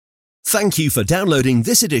Thank you for downloading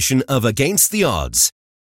this edition of Against the Odds.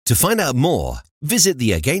 To find out more, visit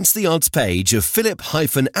the Against the Odds page of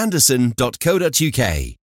philip-anderson.co.uk.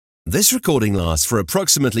 This recording lasts for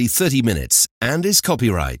approximately 30 minutes and is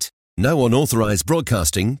copyright. No unauthorized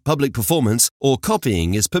broadcasting, public performance, or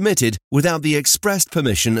copying is permitted without the expressed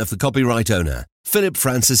permission of the copyright owner, Philip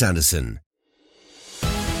Francis Anderson.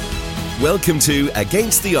 Welcome to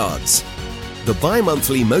Against the Odds, the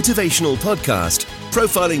bi-monthly motivational podcast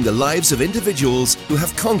profiling the lives of individuals who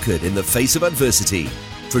have conquered in the face of adversity.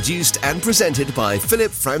 Produced and presented by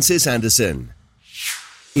Philip Francis Anderson.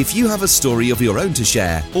 If you have a story of your own to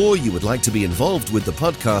share, or you would like to be involved with the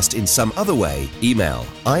podcast in some other way, email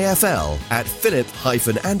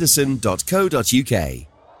ifl@philip-anderson.co.uk.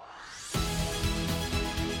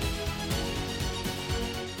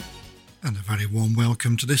 And a very warm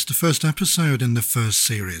welcome to this, the first episode in the first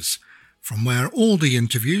series, from where all the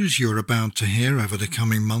interviews you're about to hear over the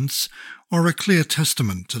coming months are a clear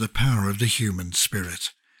testament to the power of the human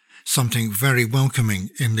spirit. Something very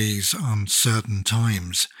welcoming in these uncertain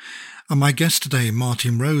times. And my guest today,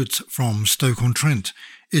 Martin Rhodes from Stoke-on-Trent,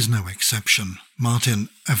 is no exception. Martin,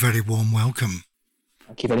 a very warm welcome.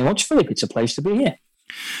 Thank you very much, Philip. It's a pleasure to be here.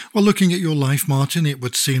 Well, looking at your life, Martin, it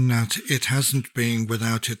would seem that it hasn't been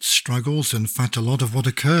without its struggles. In fact, a lot of what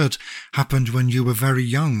occurred happened when you were very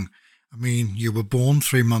young. I mean, you were born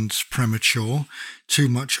 3 months premature, too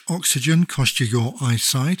much oxygen cost you your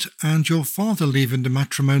eyesight, and your father leaving the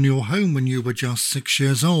matrimonial home when you were just 6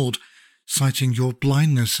 years old, citing your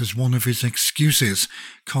blindness as one of his excuses.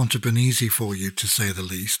 Can't have been easy for you, to say the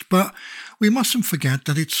least. But we mustn't forget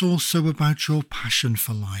that it's also about your passion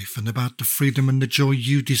for life and about the freedom and the joy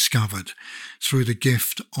you discovered through the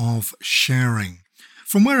gift of sharing.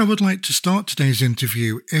 From where I would like to start today's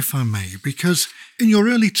interview, if I may, because in your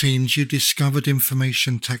early teens you discovered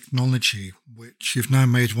information technology, which you've now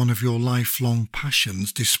made one of your lifelong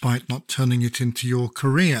passions despite not turning it into your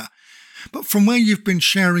career. But from where you've been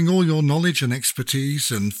sharing all your knowledge and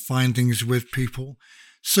expertise and findings with people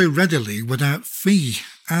so readily without fee.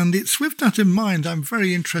 And it's with that in mind I'm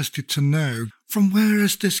very interested to know, from where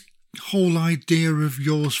has this whole idea of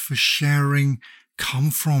yours for sharing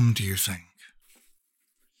come from, do you think?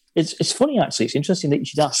 It's funny, actually. It's interesting that you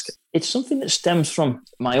should ask. It's something that stems from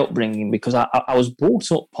my upbringing because I was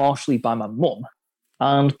brought up partially by my mum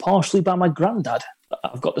and partially by my granddad.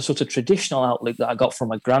 I've got the sort of traditional outlook that I got from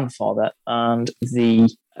my grandfather and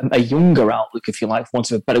a younger outlook, if you like, for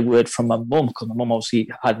want of a better word, from my mum, because my mum obviously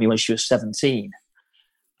had me when she was 17.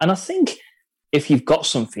 And I think if you've got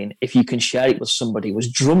something, if you can share it with somebody, it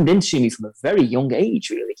was drummed into me from a very young age,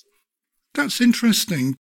 really. That's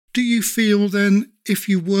interesting. Do you feel then, if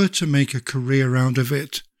you were to make a career out of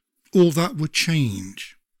it, all that would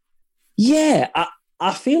change? Yeah,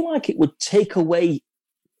 I feel like it would take away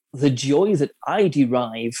the joy that I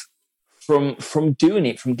derive from doing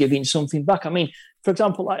it, from giving something back. I mean, for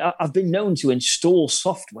example, I've been known to install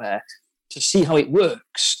software to see how it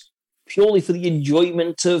works, purely for the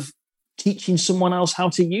enjoyment of teaching someone else how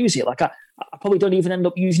to use it. Like I probably don't even end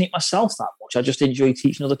up using it myself that much. I just enjoy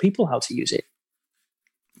teaching other people how to use it.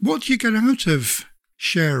 What do you get out of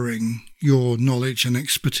sharing your knowledge and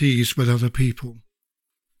expertise with other people?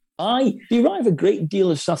 I derive a great deal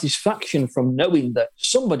of satisfaction from knowing that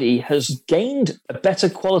somebody has gained a better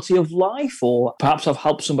quality of life, or perhaps I've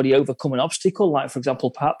helped somebody overcome an obstacle. Like, for example,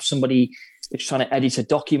 perhaps somebody is trying to edit a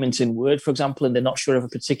document in Word, for example, and they're not sure of a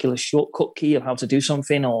particular shortcut key of how to do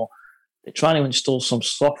something, or they're trying to install some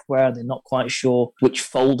software and they're not quite sure which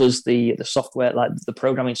folders the software, like the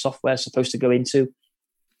programming software, is supposed to go into.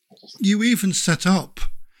 You even set up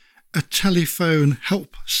a telephone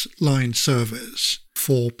helpline service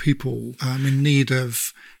for people in need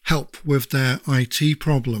of help with their IT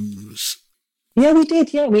problems. Yeah, we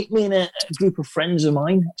did. Yeah, me and a group of friends of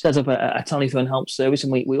mine set up a telephone help service,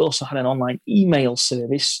 and we also had an online email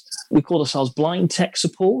service. We called ourselves Blind Tech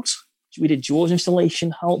Support. We did JAWS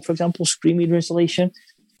installation help, for example, screen reader installation.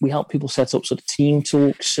 We helped people set up sort of Team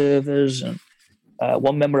Talk servers, and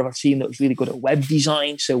one member of our team that was really good at web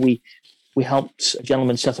design. So we helped a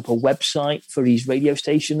gentleman set up a website for his radio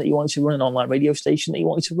station that he wanted to run, an online radio station that he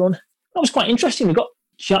wanted to run. That was quite interesting. We got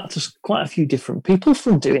chat to quite a few different people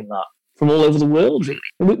from doing that, from all over the world, really.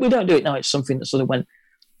 We don't do it now. It's something that sort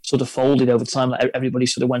of folded over time. Like everybody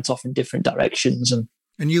sort of went off in different directions. And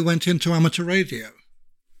you went into amateur radio?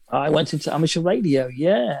 I went into amateur radio,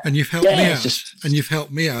 yeah. And you've helped me out. And you've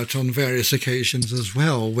helped me out on various occasions as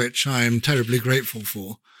well, which I'm terribly grateful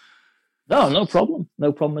for. No problem.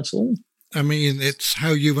 No problem at all. I mean, it's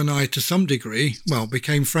how you and I, to some degree,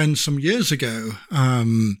 became friends some years ago.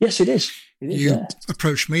 Yes, it is. You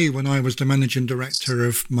approached me when I was the managing director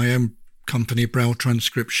of my own company, Braille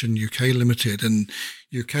Transcription UK Limited, and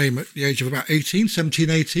you came at the age of about 17,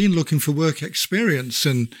 18, looking for work experience.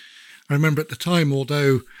 And I remember at the time,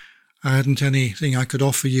 although I hadn't anything I could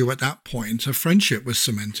offer you at that point, a friendship was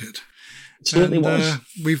cemented. It certainly was.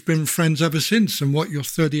 We've been friends ever since. And you're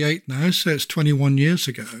 38 now, so it's 21 years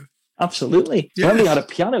ago. Absolutely. Yeah. I remember you had a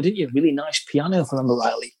piano, didn't you? A really nice piano, if I remember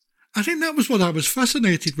rightly. I think that was what I was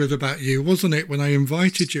fascinated with about you, wasn't it? When I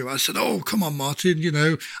invited you, I said, "Oh, come on, Martin,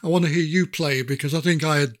 I want to hear you play," because I think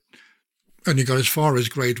I had only got as far as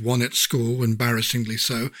grade 1 at school, embarrassingly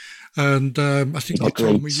so. And I think you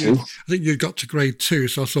told me you'd got to grade 2.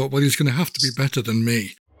 So I thought, well, he's going to have to be better than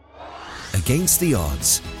me. Against the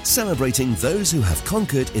Odds, celebrating those who have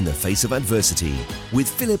conquered in the face of adversity with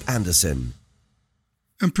Philip Anderson.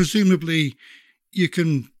 And presumably you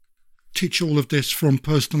can teach all of this from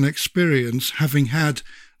personal experience, having had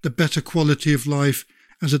the better quality of life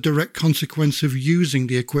as a direct consequence of using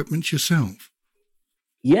the equipment yourself.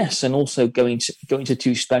 Yes, and also going to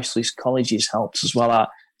 2 specialist colleges helps as well.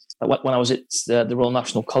 When I was at the Royal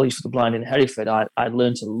National College for the Blind in Hereford, I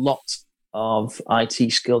learned a lot of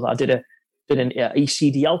IT skills. I did an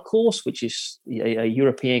ECDL course, which is a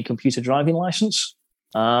European computer driving license,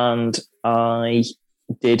 and I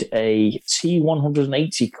did a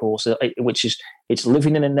T180 course, which is it's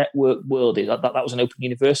living in a network world. That was an Open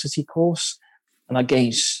University course, and I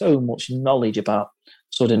gained so much knowledge about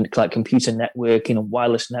sort of like computer networking and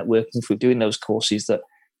wireless networking through doing those courses that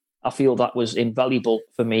I feel that was invaluable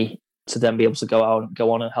for me to then be able to go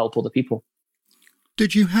on and help other people.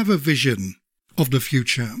 Did you have a vision of the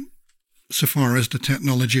future so far as the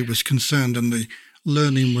technology was concerned and the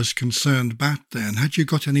learning was concerned back then? Had you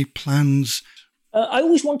got any plans? I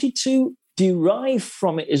always wanted to derive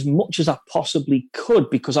from it as much as I possibly could,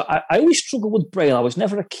 because I always struggled with Braille. I was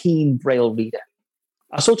never a keen Braille reader.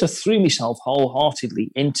 I sort of threw myself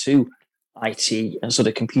wholeheartedly into IT and sort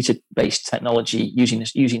of computer-based technology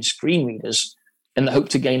using screen readers in the hope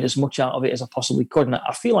to gain as much out of it as I possibly could. And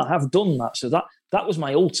I feel I have done that. So that was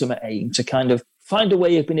my ultimate aim, to kind of find a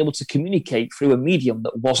way of being able to communicate through a medium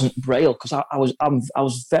that wasn't Braille, because I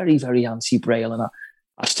was very, very anti-Braille, and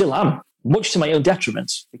I still am, much to my own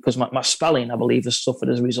detriment, because my spelling, I believe, has suffered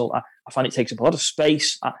as a result. I find it takes up a lot of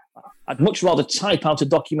space. I'd much rather type out a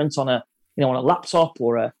document on a laptop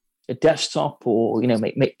or a desktop, or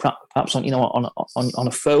make perhaps on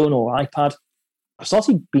a phone or iPad. I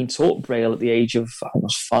started being taught Braille at the age of, I think I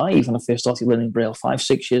was 5 when I first started learning Braille,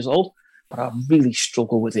 5-6 years old, but I really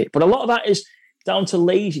struggle with it. But a lot of that is down to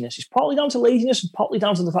laziness. It's partly down to laziness and partly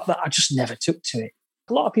down to the fact that I just never took to it.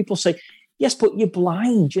 A lot of people say, yes, but you're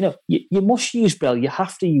blind, you must use Braille, you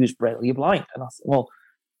have to use Braille, you're blind. And I thought, well,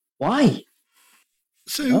 why?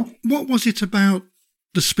 So what was it about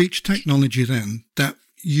the speech technology then that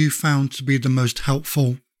you found to be the most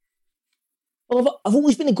helpful? Well, I've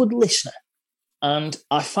always been a good listener. And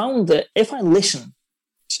I found that if I listen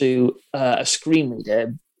to a screen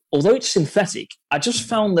reader, although it's synthetic, I just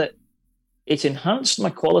found that it enhanced my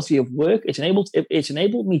quality of work. It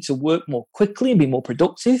enabled me to work more quickly and be more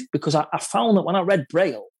productive, because I found that when I read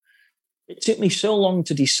Braille, it took me so long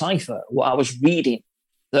to decipher what I was reading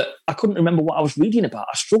that I couldn't remember what I was reading about.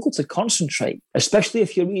 I struggled to concentrate, especially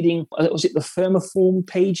if you're reading, was it the Thermoform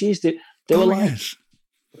pages? They were like yes.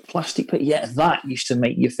 Plastic, but that used to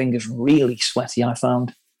make your fingers really sweaty, I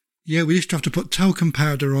found. Yeah, we used to have to put talcum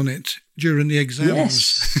powder on it during the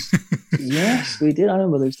exams. Yes, we did. I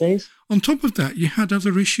remember those days. On top of that, you had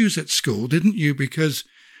other issues at school, didn't you, because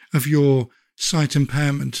of your sight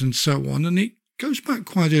impairment and so on, and it goes back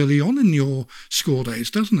quite early on in your school days,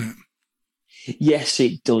 doesn't it? Yes,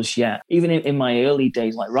 it does, yeah. Even in my early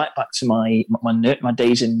days, like right back to my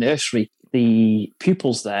days in nursery, the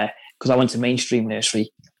pupils there, because I went to mainstream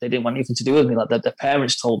nursery, they didn't want anything to do with me. Like the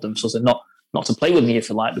parents told them sort of not to play with me, if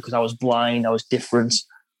you like, because I was blind, I was different.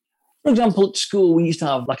 For example, at school, we used to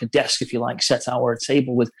have like a desk, if you like, set out or a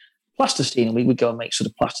table with plasticine, and we would go and make sort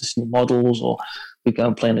of plasticine models, or we'd go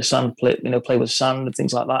and play in the sand pit, play with sand and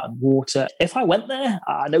things like that, and water. If I went there,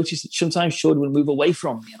 I noticed that sometimes children would move away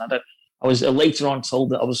from me, and I was later on told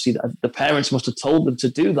that obviously the parents must have told them to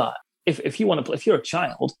do that. If you want to play, if you're a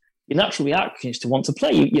child, your natural reaction is to want to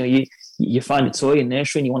play. You find a toy in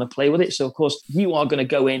nursery and you want to play with it. So of course you are going to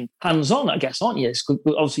go in hands-on, I guess, aren't you?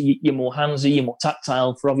 Obviously you're more handsy, you're more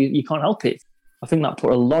tactile. For obvious, you can't help it. I think that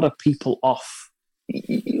put a lot of people off.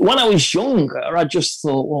 When I was younger, I just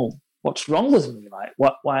thought, well, what's wrong with me? Like,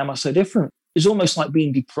 why am I so different? It's almost like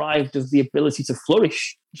being deprived of the ability to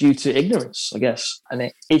flourish due to ignorance, I guess.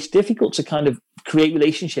 And it's difficult to kind of create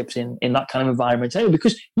relationships in that kind of environment anyway,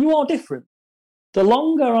 because you are different. The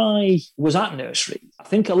longer I was at nursery, I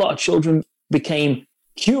think a lot of children became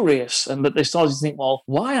curious, and that they started to think, well,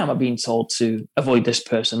 why am I being told to avoid this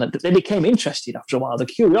person? That they became interested after a while. The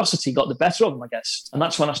curiosity got the better of them, I guess. And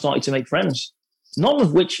that's when I started to make friends. None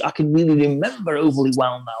of which I can really remember overly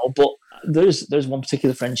well now, but there's one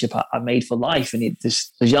particular friendship I made for life, and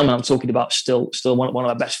this young man I'm talking about still one of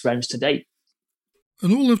my best friends to date.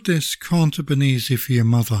 And all of this can't have been easy for your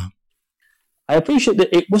mother. I appreciate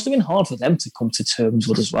that it must have been hard for them to come to terms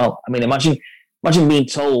with as well. I mean, imagine being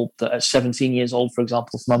told that at 17 years old, for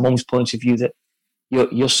example, from my mum's point of view, that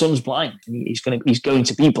your son's blind and he's going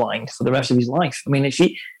to be blind for the rest of his life. I mean,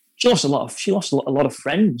 she lost a lot of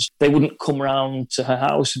friends. They wouldn't come around to her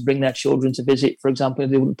house and bring their children to visit, for example.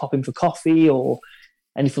 They wouldn't pop in for coffee or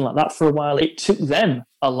anything like that for a while. It took them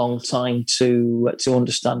a long time to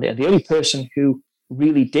understand it. And the only person who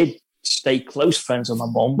really did stay close friends with my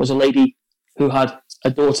mum was a lady who had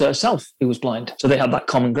a daughter herself who was blind. So they had that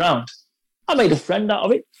common ground. I made a friend out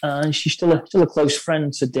of it, and she's still a close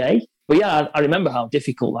friend today. But yeah, I remember how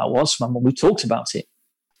difficult that was for my mum. We talked about it.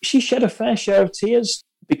 She shed a fair share of tears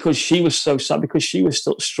because she was so sad, because she was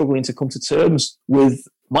still struggling to come to terms with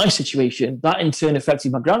my situation. That in turn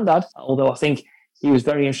affected my granddad, although I think he was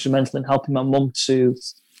very instrumental in helping my mum to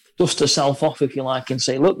dust herself off, if you like, and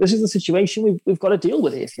say, look, this is the situation, we've got to deal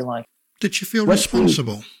with it, if you like. Did she feel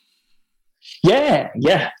responsible? Yeah,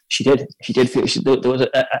 she did. She did feel there was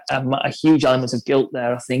a huge element of guilt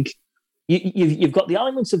there, I think. You've got the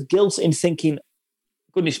element of guilt in thinking,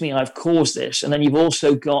 goodness me, I've caused this. And then you've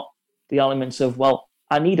also got the element of, well,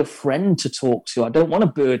 I need a friend to talk to. I don't want to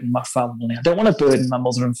burden my family. I don't want to burden my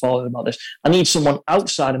mother and father about this. I need someone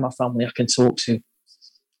outside of my family I can talk to.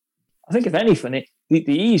 I think, if anything, the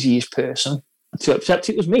easiest person to accept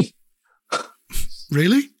it was me.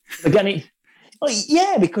 Really? Again,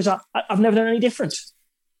 yeah, because I've never done any different.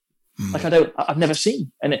 Like I've never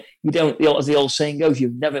seen, and you don't. As the old saying goes, you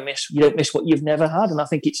don't miss what you've never had. And I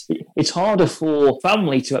think it's harder for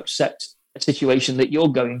family to accept a situation that you're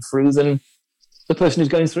going through than the person who's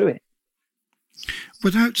going through it.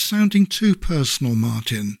 Without sounding too personal,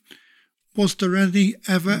 Martin, was there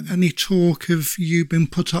ever any talk of you being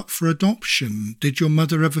put up for adoption? Did your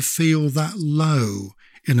mother ever feel that low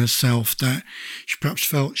in herself that she perhaps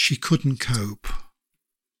felt she couldn't cope?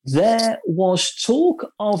 There was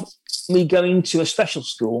talk of me going to a special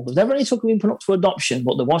school. There was never any talk of me put up for adoption,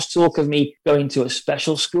 but there was talk of me going to a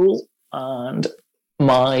special school, and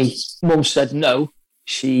my mum said no.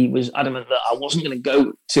 She was adamant that I wasn't going to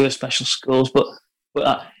go to a special schools, but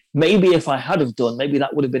maybe if I had have done, maybe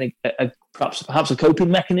that would have been perhaps a coping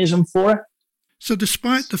mechanism for her. So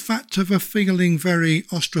despite the fact of her feeling very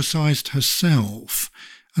ostracised herself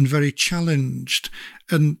and very challenged,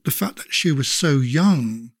 and the fact that she was so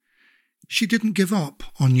young, she didn't give up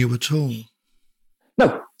on you at all?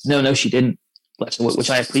 No, she didn't, which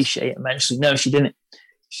I appreciate immensely. No, she didn't.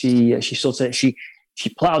 She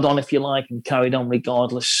ploughed on, if you like, and carried on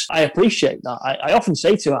regardless. I appreciate that. I often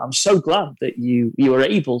say to her, I'm so glad that you were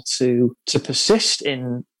able to persist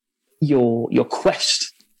in your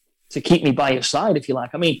quest to keep me by your side, if you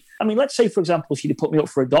like. I mean, let's say, for example, she'd have put me up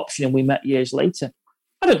for adoption and we met years later.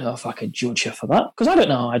 I don't know if I could judge her for that, because I don't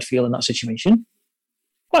know how I'd feel in that situation.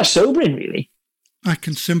 Quite sobering, really. I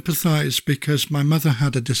can sympathise, because my mother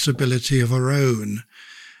had a disability of her own.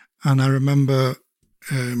 And I remember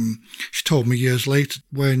she told me years later,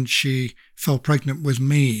 when she fell pregnant with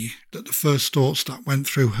me, that the first thoughts that went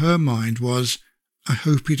through her mind was, I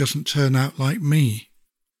hope he doesn't turn out like me.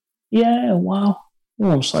 Yeah, wow.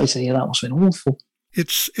 Oh, I'm sorry to hear that. Must have been awful.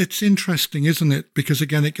 It's interesting, isn't it? Because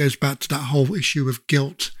again, it goes back to that whole issue of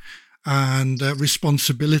guilt and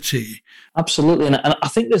responsibility. Absolutely. And I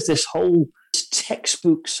think there's this whole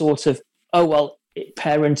textbook sort of,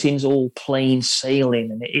 parenting's all plain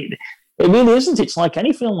sailing. And it really isn't. It's like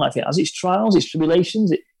anything in life. It has its trials, its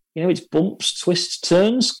tribulations, its bumps, twists,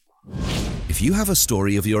 turns. If you have a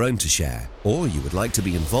story of your own to share, or you would like to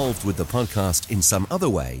be involved with the podcast in some other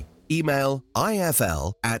way, email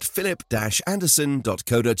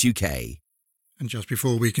ifl@philip-anderson.co.uk. And just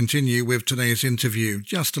before we continue with today's interview,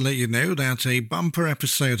 just to let you know that a bumper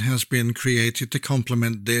episode has been created to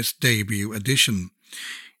complement this debut edition.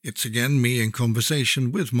 It's again me in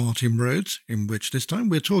conversation with Martin Rhodes, in which this time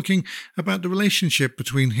we're talking about the relationship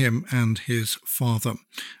between him and his father,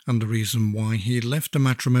 and the reason why he left the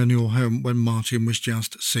matrimonial home when Martin was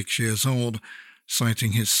just 6 years old,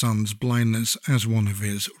 citing his son's blindness as one of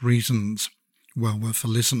his reasons. Well worth a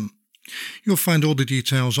listen. You'll find all the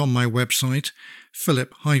details on my website,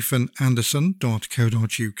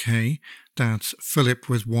 philip-anderson.co.uk. That's Philip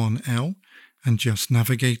with one L, and just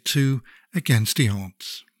navigate to Against the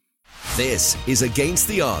Odds. This is Against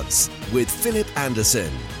the Odds with Philip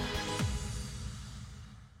Anderson.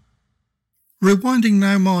 Rewinding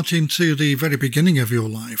now, Martin, to the very beginning of your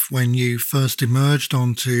life, when you first emerged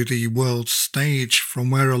onto the world stage,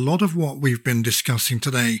 from where a lot of what we've been discussing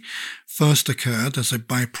today first occurred as a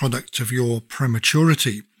byproduct of your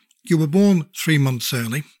prematurity. You were born 3 months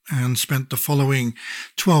early and spent the following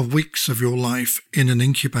 12 weeks of your life in an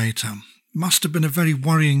incubator. Must have been a very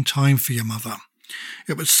worrying time for your mother.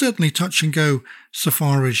 It was certainly touch and go so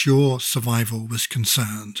far as your survival was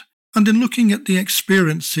concerned. And in looking at the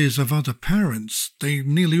experiences of other parents, they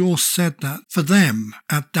nearly all said that for them,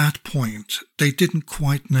 at that point, they didn't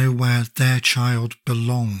quite know where their child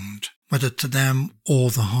belonged, whether to them or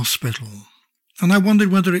the hospital. And I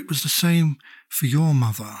wondered whether it was the same for your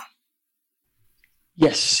mother.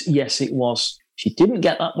 Yes, it was. She didn't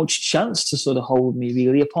get that much chance to sort of hold me,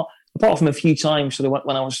 really, apart from a few times sort of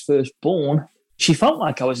when I was first born. She felt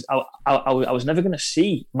like I was never going to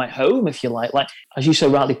see my home, if you like. Like, as you so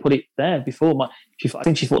rightly put it there before, I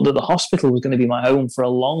think she thought that the hospital was going to be my home for a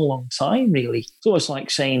long, long time, really. It's almost like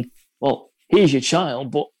saying, well, here's your child,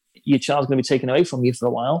 but your child's going to be taken away from you for a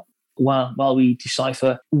while we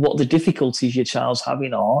decipher what the difficulties your child's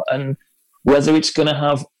having are and whether it's going to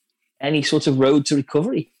have any sort of road to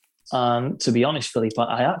recovery. And to be honest, Philip,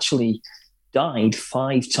 I actually died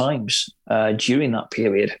 5 times during that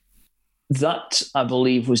period. That, I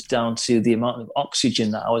believe, was down to the amount of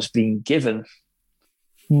oxygen that I was being given.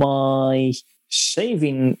 My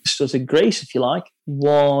saving sort of grace, if you like,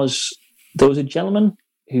 was there was a gentleman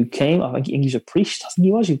who came, I think he was a priest,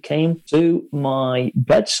 who came to my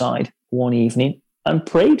bedside one evening and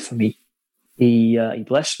prayed for me. He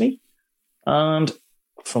blessed me. And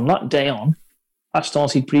from that day on, I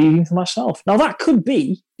started breathing for myself. Now, that could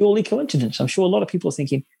be purely coincidence. I'm sure a lot of people are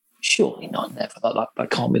thinking, surely not, never. That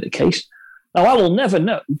can't be the case. Now, I will never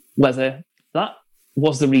know whether that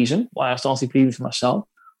was the reason why I started breathing for myself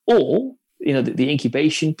or, the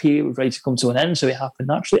incubation period was ready to come to an end, so it happened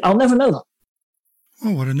naturally. I'll never know that.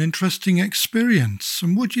 Oh, what an interesting experience.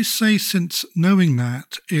 And would you say, since knowing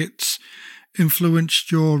that, it's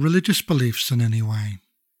influenced your religious beliefs in any way?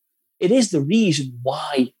 It is the reason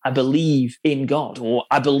why I believe in God, or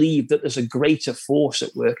I believe that there's a greater force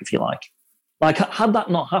at work, if you like. Like, had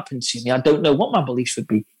that not happened to me, I don't know what my beliefs would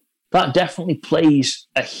be. That definitely plays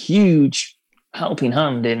a huge helping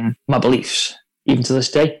hand in my beliefs, even to this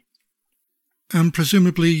day. And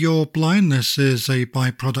presumably your blindness is a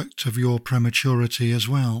byproduct of your prematurity as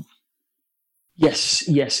well. Yes,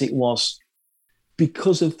 it was.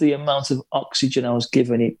 Because of the amount of oxygen I was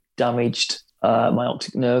given, it damaged my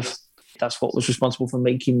optic nerve. That's what was responsible for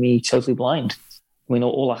making me totally blind. I mean,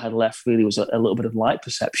 all I had left really was a little bit of light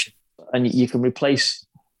perception. And you can replace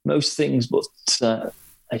most things, but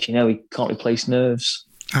as you know, you can't replace nerves.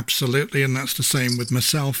 Absolutely, and that's the same with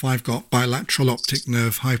myself. I've got bilateral optic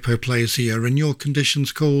nerve hypoplasia, and your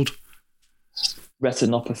condition's called?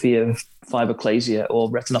 Retinopathy of fibroplasia, or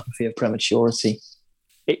retinopathy of prematurity.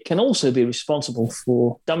 It can also be responsible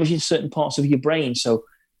for damaging certain parts of your brain. So,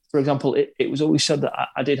 for example, it was always said that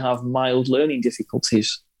I did have mild learning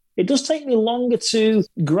difficulties. It does take me longer to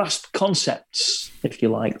grasp concepts, if you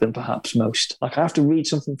like, than perhaps most. Like, I have to read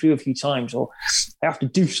something through a few times, or I have to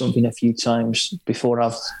do something a few times before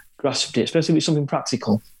I've grasped it, especially if it's something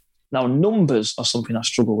practical. Now, numbers are something I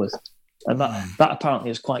struggle with. And that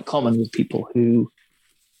apparently is quite common with people who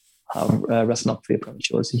have retinopathy of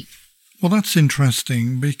prematurity. Well, that's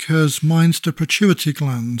interesting, because mine's the pituitary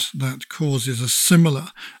gland that causes a similar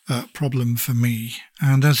problem for me.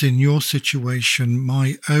 And as in your situation,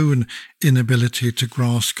 my own inability to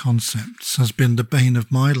grasp concepts has been the bane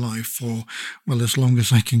of my life for, well, as long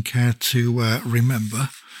as I can care to remember.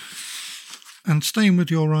 And staying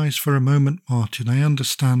with your eyes for a moment, Martin, I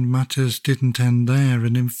understand matters didn't end there,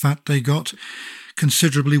 and in fact they got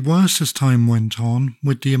considerably worse as time went on,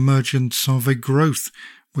 with the emergence of a growth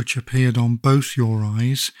which appeared on both your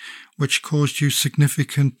eyes, which caused you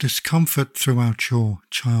significant discomfort throughout your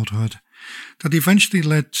childhood. That eventually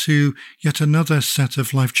led to yet another set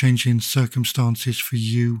of life-changing circumstances for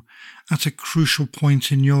you at a crucial point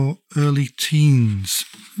in your early teens.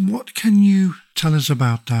 What can you tell us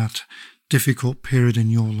about that difficult period in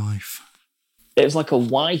your life? It was like a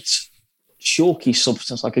white, chalky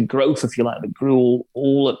substance, like a growth, if you like, that grew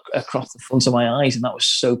all across the front of my eyes, and that was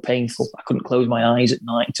so painful. I couldn't close my eyes at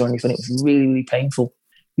night or anything. It was really, really painful.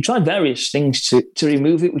 We tried various things to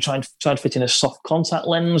remove it. We tried to fit in a soft contact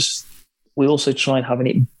lens. We also tried having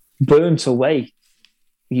it burnt away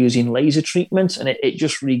using laser treatment, and it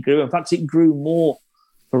just regrew. In fact, it grew more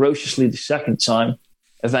ferociously the second time.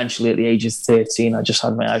 Eventually, at the age of 13, I just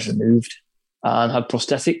had my eyes removed and had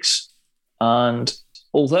prosthetics. And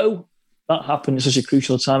although that happened at such a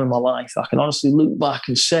crucial time in my life, I can honestly look back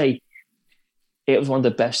and say it was one of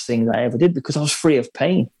the best things I ever did because I was free of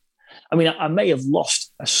pain. I mean, I may have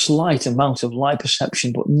lost a slight amount of light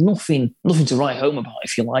perception, but nothing to write home about,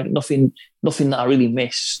 if you like. Nothing that I really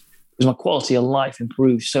miss, because my quality of life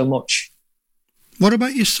improved so much. What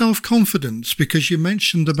about your self-confidence? Because you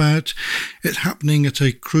mentioned about it happening at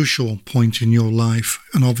a crucial point in your life,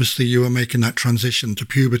 and obviously you were making that transition to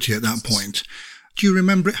puberty at that point. Do you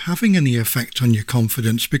remember it having any effect on your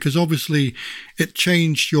confidence? Because obviously it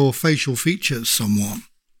changed your facial features somewhat.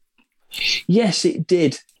 Yes, it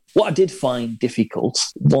did. What I did find difficult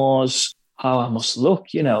was how I must look,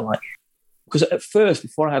 because at first,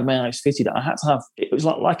 before I had my eyes fitted, I had to have, it was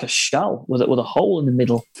like a shell with a hole in the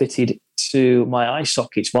middle fitted to my eye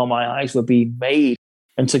sockets while my eyes were being made.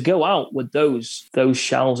 And to go out with those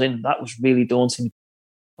shells in, that was really daunting.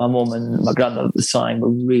 My mum and my granddad at the time were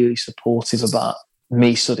really supportive about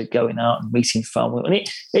me sort of going out and meeting family. And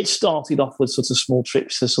it started off with sort of small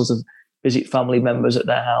trips to sort of visit family members at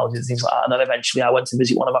their houses, things like that. And then eventually I went to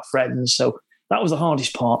visit one of my friends. So that was the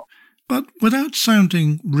hardest part. But without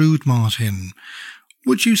sounding rude, Martin,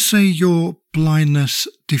 would you say your blindness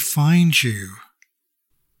defines you?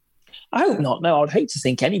 I hope not. No, I would hate to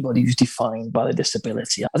think anybody who's defined by a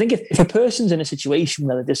disability. I think if a person's in a situation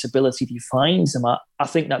where the disability defines them, I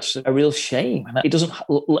think that's a real shame. And it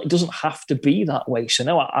doesn't have to be that way. So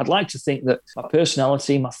no, I'd like to think that my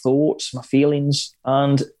personality, my thoughts, my feelings,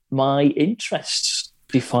 and my interests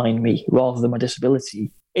define me rather than my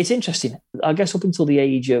disability. It's interesting. I guess up until the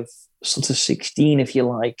age of sort of 16, if you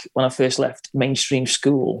like, when I first left mainstream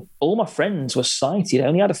school, all my friends were sighted. I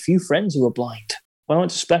only had a few friends who were blind. When I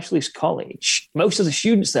went to specialist college, most of the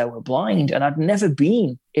students there were blind, and I'd never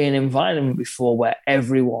been in an environment before where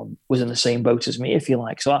everyone was in the same boat as me, if you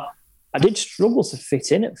like. So I did struggle to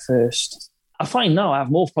fit in at first. I find now I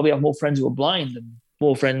probably have more friends who are blind and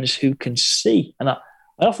more friends who can see. And I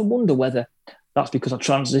often wonder whether that's because I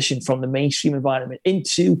transitioned from the mainstream environment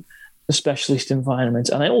into the specialist environment.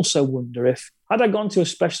 And I also wonder if, had I gone to a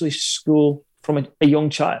specialist school from a young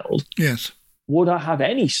child, yes, would I have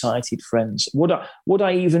any sighted friends? Would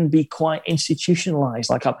I even be quite institutionalized?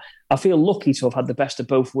 Like I feel lucky to have had the best of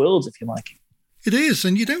both worlds, if you like. It is,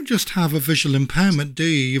 and you don't just have a visual impairment, do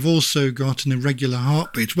you? You've also got an irregular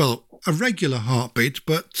heartbeat. Well, a regular heartbeat,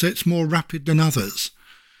 but it's more rapid than others.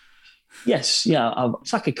 Yes, yeah, I'm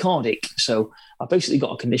tachycardic. So I've basically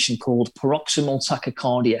got a condition called paroxysmal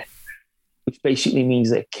tachycardia, which basically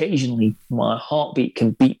means that occasionally my heartbeat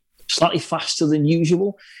can beat slightly faster than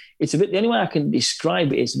usual. It's the only way I can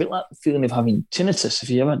describe it is a bit like the feeling of having tinnitus.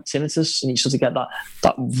 If you ever had tinnitus and you sort of get that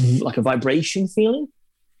like a vibration feeling.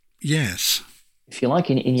 Yes. If you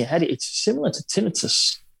like, in your head, it's similar to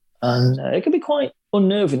tinnitus. And it can be quite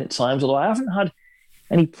unnerving at times, although I haven't had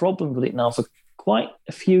any problem with it now for quite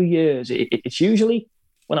a few years. It's usually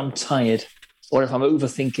when I'm tired or if I'm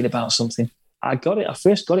overthinking about something. I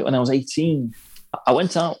first got it when I was 18. I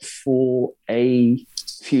went out for a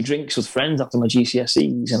few drinks with friends after my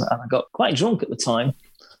GCSEs, and I got quite drunk at the time.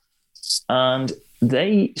 And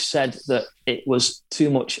they said that it was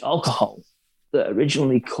too much alcohol that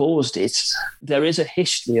originally caused it. There is a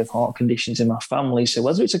history of heart conditions in my family. So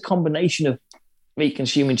whether it's a combination of me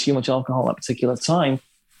consuming too much alcohol at a particular time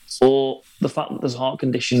or the fact that there's a heart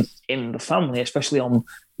condition in the family, especially on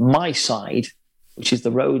my side, which is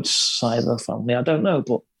the Rhodes side of the family, I don't know,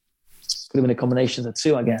 but could have been a combination of the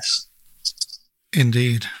two, I guess.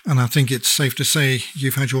 Indeed. And I think it's safe to say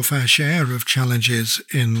you've had your fair share of challenges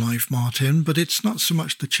in life, Martin, but it's not so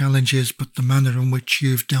much the challenges, but the manner in which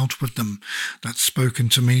you've dealt with them that's spoken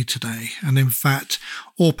to me today. And in fact,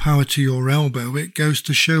 all power to your elbow, it goes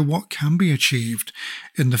to show what can be achieved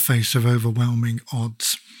in the face of overwhelming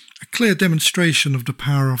odds. A clear demonstration of the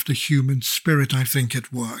power of the human spirit, I think,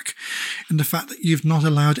 at work, in the fact that you've not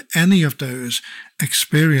allowed any of those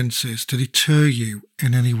experiences to deter you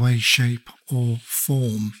in any way, shape or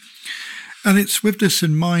form. And it's with this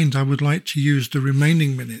in mind I would like to use the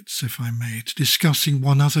remaining minutes, if I may, to discussing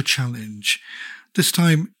one other challenge, this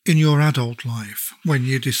time in your adult life, when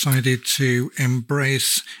you decided to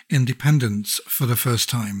embrace independence for the first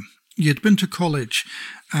time. You'd been to college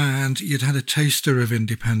and you'd had a taster of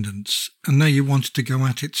independence, and now you wanted to go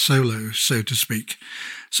at it solo, so to speak.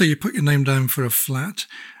 So you put your name down for a flat,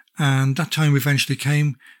 and that time eventually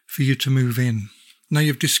came for you to move in. Now,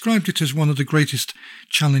 you've described it as one of the greatest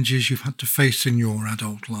challenges you've had to face in your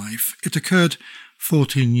adult life. It occurred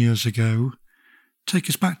 14 years ago. Take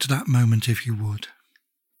us back to that moment, if you would.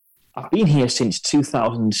 I've been here since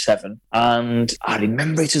 2007, and I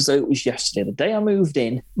remember it as though it was yesterday. The day I moved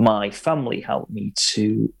in, my family helped me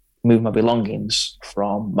to move my belongings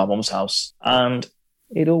from my mum's house, and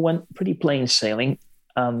it all went pretty plain sailing.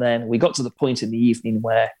 And then we got to the point in the evening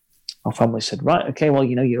where our family said, right, okay, well,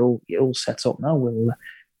 you're all set up now. We'll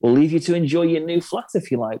leave you to enjoy your new flat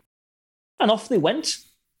if you like. And off they went.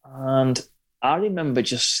 And I remember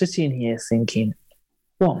just sitting here thinking,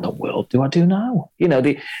 what in the world do I do now?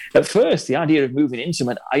 At first, the idea of moving into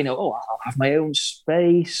it, I'll have my own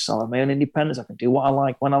space, I'll have my own independence, I can do what I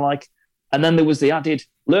like when I like. And then there was the added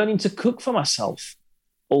learning to cook for myself.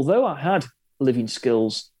 Although I had living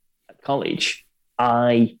skills at college,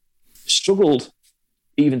 I struggled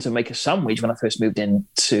even to make a sandwich when I first moved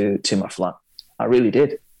into my flat. I really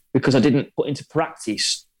did, because I didn't put into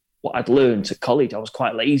practice what I'd learned at college. I was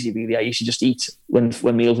quite lazy, really. I used to just eat when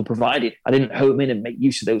meals were provided. I didn't home in and make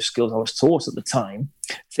use of those skills I was taught at the time,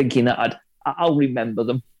 thinking that I'll remember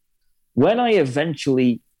them. When I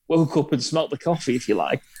eventually woke up and smelt the coffee, if you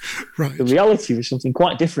like, right, the reality was something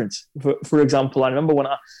quite different. For example, I remember when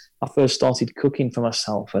I first started cooking for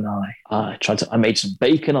myself, and I made some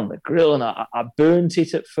bacon on the grill, and I burnt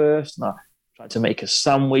it at first, and I tried to make a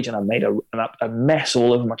sandwich, and I made a mess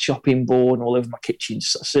all over my chopping board and all over my kitchen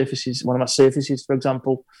surfaces, one of my surfaces, for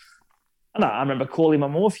example. And I remember calling my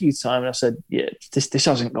mum a few times, and I said, yeah, this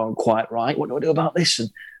hasn't gone quite right. What do I do about this? And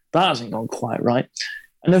that hasn't gone quite right.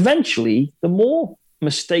 And eventually, the more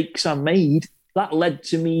mistakes I made, that led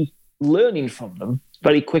to me learning from them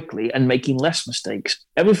very quickly and making less mistakes.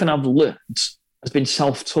 Everything I've learned has been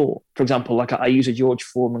self-taught. For example, like I use a George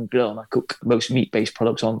Foreman grill, and I cook most meat-based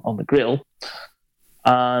products on the grill.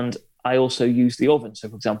 And I also use the oven. So,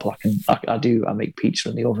 for example, I make pizza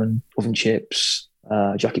in the oven chips,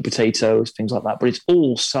 jacket potatoes, things like that. But it's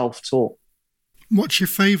all self-taught. What's your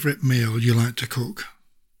favourite meal you like to cook?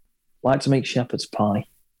 I like to make shepherd's pie.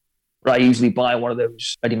 But I usually buy one of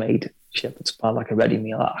those ready-made shepherd's pie, like a ready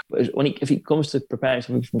meal. But if it comes to preparing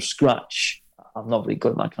something from scratch, I'm not really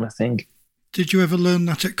good at that kind of thing. Did you ever learn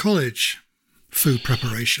that at college, food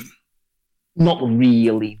preparation? Not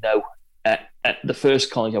really, no. At the first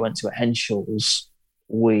college I went to at Henschel's,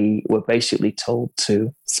 we were basically told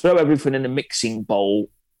to throw everything in a mixing bowl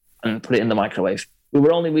and put it in the microwave. We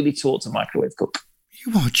were only really taught to microwave cook.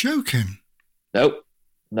 You are joking. No.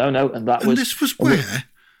 And this was where?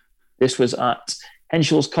 This was at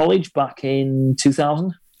Henschel's College back in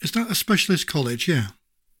 2000. Is that a specialist college? Yeah.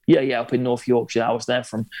 Yeah, up in North Yorkshire. I was there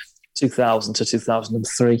from 2000 to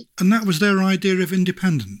 2003. And that was their idea of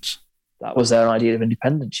independence? That was their idea of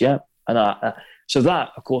independence, yeah. And so that,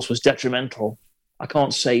 of course, was detrimental. I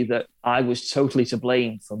can't say that I was totally to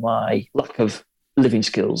blame for my lack of living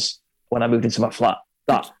skills when I moved into my flat.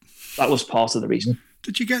 That was part of the reason.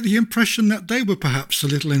 Did you get the impression that they were perhaps a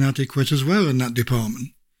little inadequate as well in that department?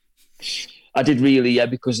 I did really, yeah,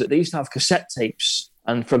 because they used to have cassette tapes.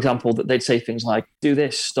 And, for example, that they'd say things like, do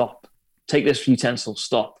this, stop. Take this utensil,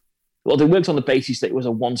 stop. Well, they worked on the basis that it was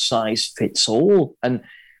a one-size-fits-all. And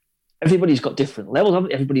everybody's got different levels, haven't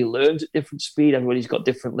they? Everybody learns at different speed. Everybody's got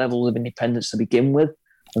different levels of independence to begin with.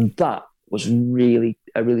 And that was really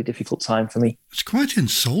a really difficult time for me. It's quite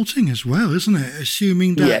insulting as well, isn't it?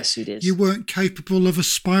 Assuming that yes, it is. You weren't capable of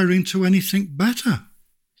aspiring to anything better.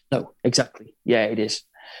 No, exactly. Yeah, it is.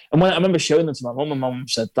 And when I remember showing them to my mum, my mum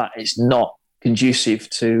said that is not conducive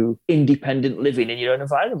to independent living in your own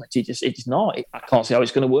environment. It's not. I can't see how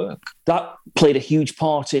it's going to work. That played a huge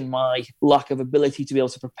part in my lack of ability to be able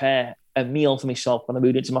to prepare a meal for myself when I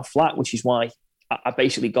moved into my flat, which is why I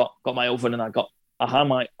basically got my oven, and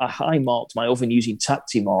I high marked my oven using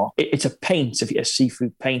Tactimar. It's a paint, a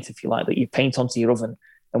seafood paint, if you like, that you paint onto your oven,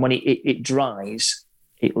 and when it dries,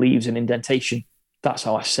 it leaves an indentation. That's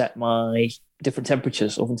how I set my different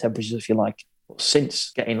temperatures, oven temperatures, if you like.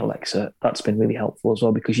 Since getting Alexa, that's been really helpful as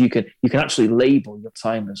well, because you can actually label your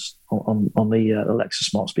timers on the Alexa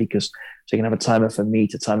smart speakers. So you can have a timer for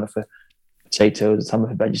meat, a timer for potatoes, a timer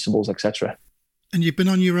for vegetables, etc. And you've been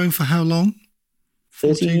on your own for how long?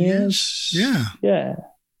 14 years. Yeah. Yeah.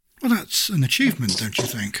 Well, that's an achievement, don't you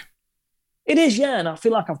think? It is, yeah. And I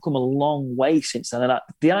feel like I've come a long way since then. And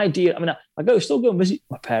the idea, I still go and visit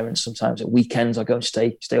my parents sometimes at weekends. I go and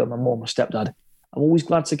stay with my mum, my stepdad. I'm always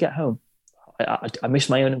glad to get home. I miss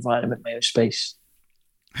my own environment, my own space.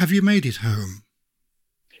 Have you made it home?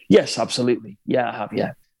 Yes, absolutely. Yeah, I have,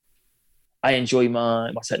 yeah. I enjoy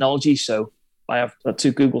my technology. So I have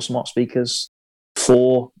 2 Google smart speakers,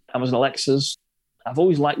 4 Amazon Alexas. I've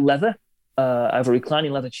always liked leather. I have a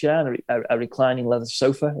reclining leather chair and a reclining leather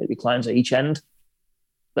sofa. It reclines at each end.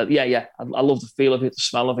 But yeah. I love the feel of it, the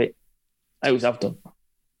smell of it. I always have done.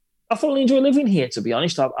 I thoroughly enjoy living here, to be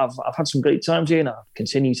honest. I've had some great times here, and I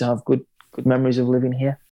continue to have good memories of living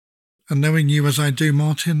here. And knowing you as I do,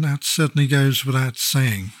 Martin, that certainly goes without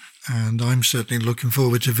saying. and I'm certainly looking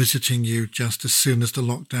forward to visiting you just as soon as the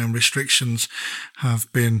lockdown restrictions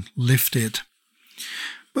have been lifted.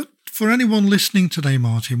 But for anyone listening today,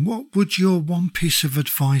 Martin, what would your one piece of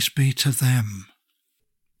advice be to them?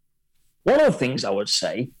 One of the things I would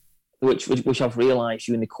say, which I've realised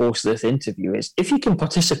during the course of this interview, is if you can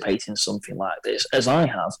participate in something like this, as I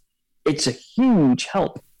have, it's a huge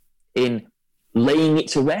help in laying it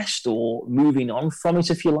to rest or moving on from it,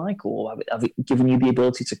 if you like, or have it given you the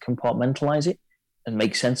ability to compartmentalise it and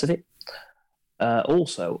make sense of it.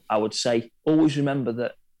 Also, I would say always remember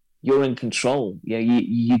that you're in control.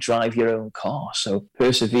 You drive your own car, so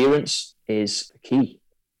perseverance is key.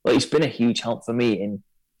 Well, it's been a huge help for me in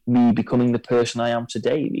me becoming the person I am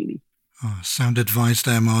today, really. Oh, sound advice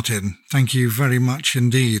there, Martin. Thank you very much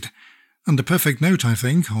indeed. And the perfect note, I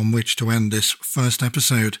think, on which to end this first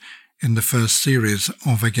episode in the first series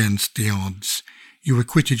of Against the Odds. You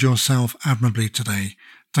acquitted yourself admirably today.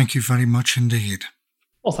 Thank you very much indeed.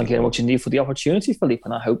 Well, thank you very much indeed for the opportunity, Philippe,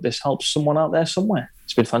 and I hope this helps someone out there somewhere.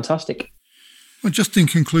 It's been fantastic. Well, just in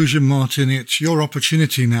conclusion, Martin, it's your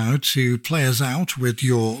opportunity now to play us out with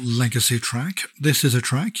your legacy track. This is a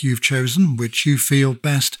track you've chosen which you feel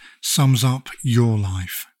best sums up your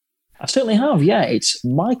life. I certainly have, yeah. It's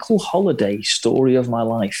Michael Holliday's Story of My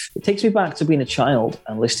Life. It takes me back to being a child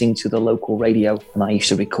and listening to the local radio, and I used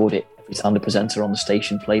to record it every time the presenter on the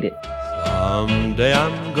station played it. Someday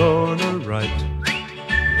I'm gonna write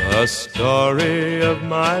the story of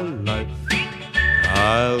my life.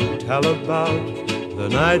 I'll tell about the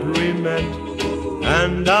night we met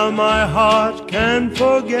and how my heart can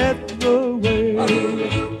forget the way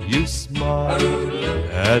you smiled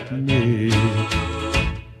at me.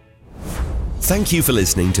 Thank you for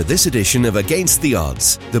listening to this edition of Against the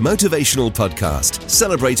Odds, the motivational podcast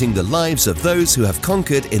celebrating the lives of those who have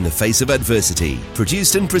conquered in the face of adversity,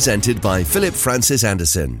 produced and presented by Philip Francis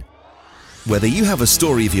Anderson. Whether you have a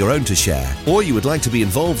story of your own to share or you would like to be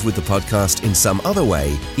involved with the podcast in some other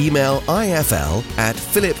way, email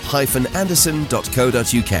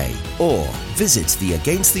ifl@philip-anderson.co.uk or visit the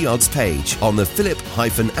Against the Odds page on the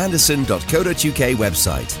philip-anderson.co.uk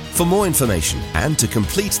website for more information and to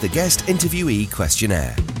complete the guest interviewee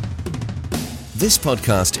questionnaire. This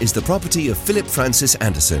podcast is the property of Philip Francis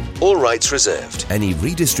Anderson. All rights reserved. Any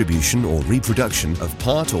redistribution or reproduction of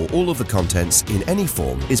part or all of the contents in any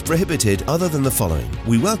form is prohibited other than the following.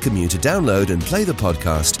 We welcome you to download and play the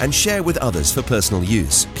podcast and share with others for personal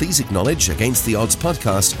use. Please acknowledge Against the Odds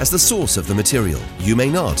podcast as the source of the material. You may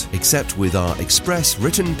not, except with our express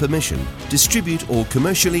written permission, distribute or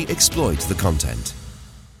commercially exploit the content.